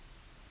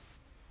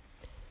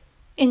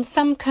In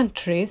some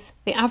countries,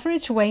 the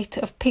average weight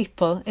of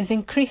people is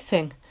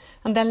increasing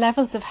and their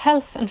levels of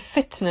health and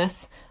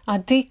fitness are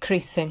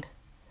decreasing.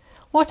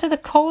 What are the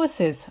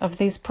causes of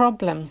these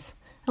problems,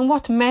 and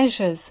what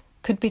measures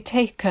could be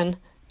taken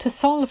to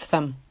solve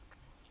them?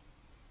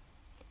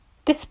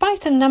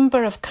 Despite a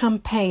number of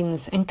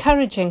campaigns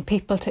encouraging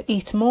people to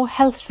eat more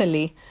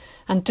healthily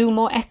and do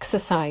more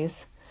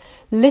exercise,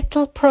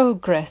 little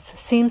progress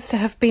seems to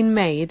have been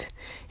made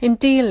in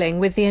dealing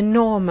with the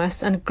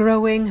enormous and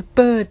growing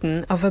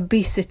burden of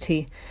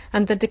obesity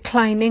and the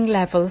declining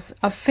levels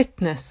of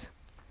fitness.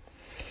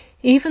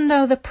 Even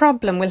though the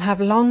problem will have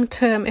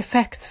long-term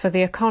effects for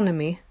the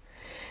economy,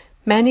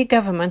 many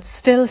governments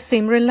still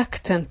seem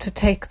reluctant to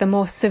take the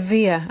more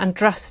severe and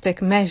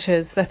drastic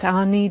measures that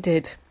are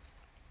needed.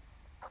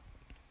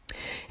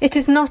 It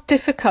is not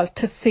difficult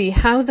to see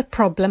how the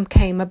problem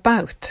came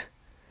about.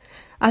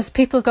 As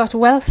people got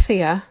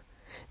wealthier,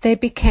 they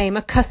became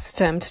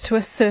accustomed to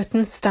a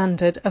certain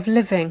standard of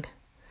living.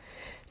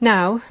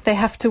 Now they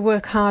have to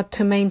work hard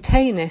to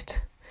maintain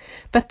it,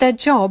 but their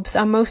jobs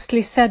are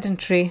mostly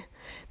sedentary.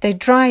 They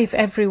drive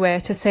everywhere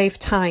to save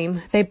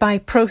time. They buy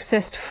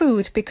processed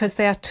food because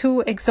they are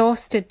too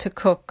exhausted to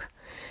cook,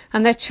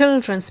 and their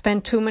children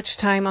spend too much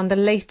time on the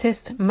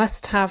latest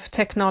must-have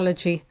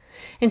technology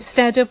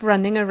instead of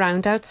running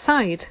around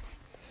outside.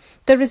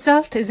 The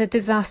result is a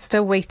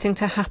disaster waiting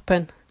to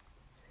happen.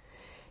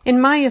 In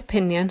my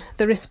opinion,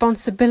 the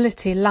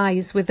responsibility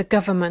lies with the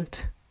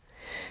government.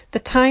 The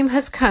time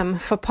has come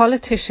for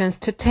politicians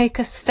to take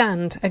a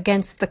stand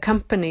against the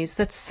companies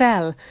that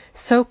sell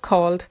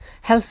so-called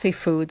healthy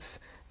foods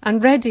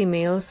and ready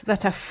meals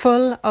that are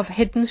full of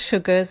hidden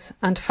sugars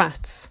and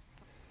fats.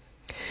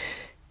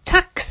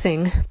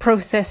 Taxing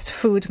processed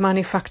food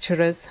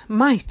manufacturers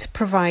might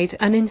provide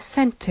an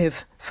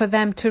incentive for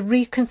them to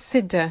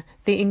reconsider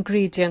the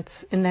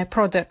ingredients in their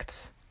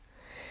products.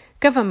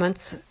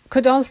 Governments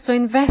could also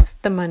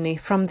invest the money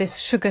from this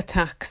sugar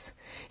tax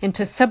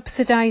into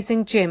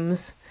subsidising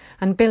gyms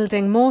and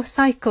building more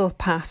cycle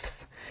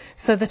paths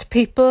so that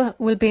people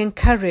will be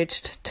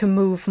encouraged to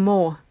move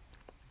more.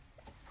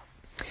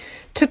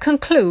 To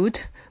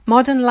conclude,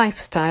 modern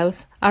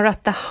lifestyles are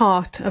at the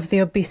heart of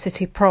the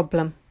obesity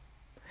problem.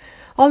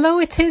 Although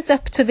it is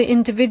up to the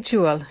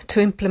individual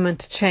to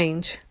implement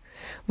change,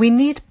 we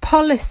need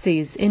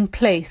policies in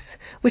place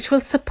which will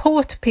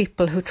support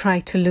people who try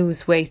to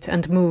lose weight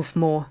and move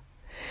more,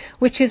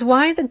 which is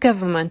why the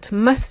government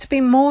must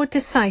be more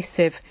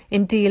decisive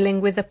in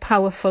dealing with the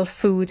powerful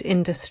food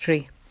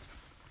industry.